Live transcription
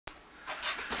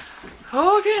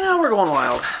Okay, now we're going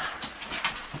wild.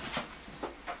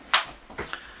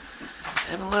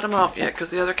 Haven't let them out yet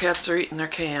because the other cats are eating their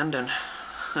canned and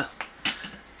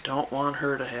don't want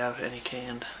her to have any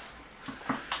canned.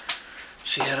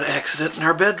 She had an accident in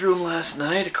our bedroom last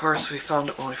night. Of course, we found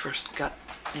it when we first got,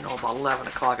 about 11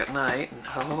 o'clock at night. And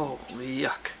oh,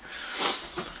 yuck.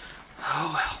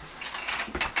 Oh,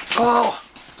 well. Oh,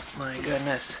 my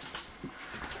goodness.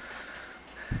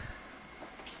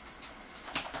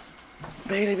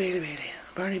 Bailey, Bailey, Bailey.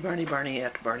 Barney, Barney,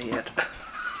 Barneyette, Barneyette.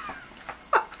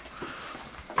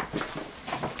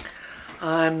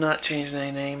 I'm not changing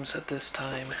any names at this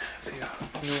time.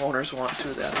 If you new owners want to,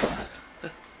 that's...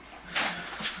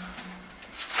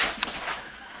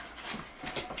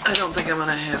 I don't think I'm going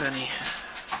to have any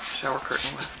shower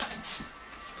curtain left.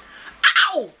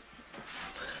 Ow!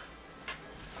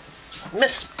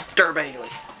 Mr. Bailey.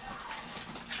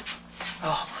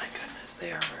 Oh my goodness,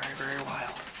 they are very, very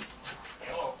wild.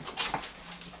 Hello.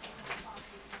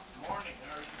 Morning,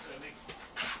 how are you, Cindy?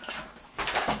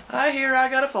 I hear I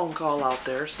got a phone call out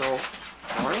there, so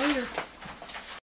more later.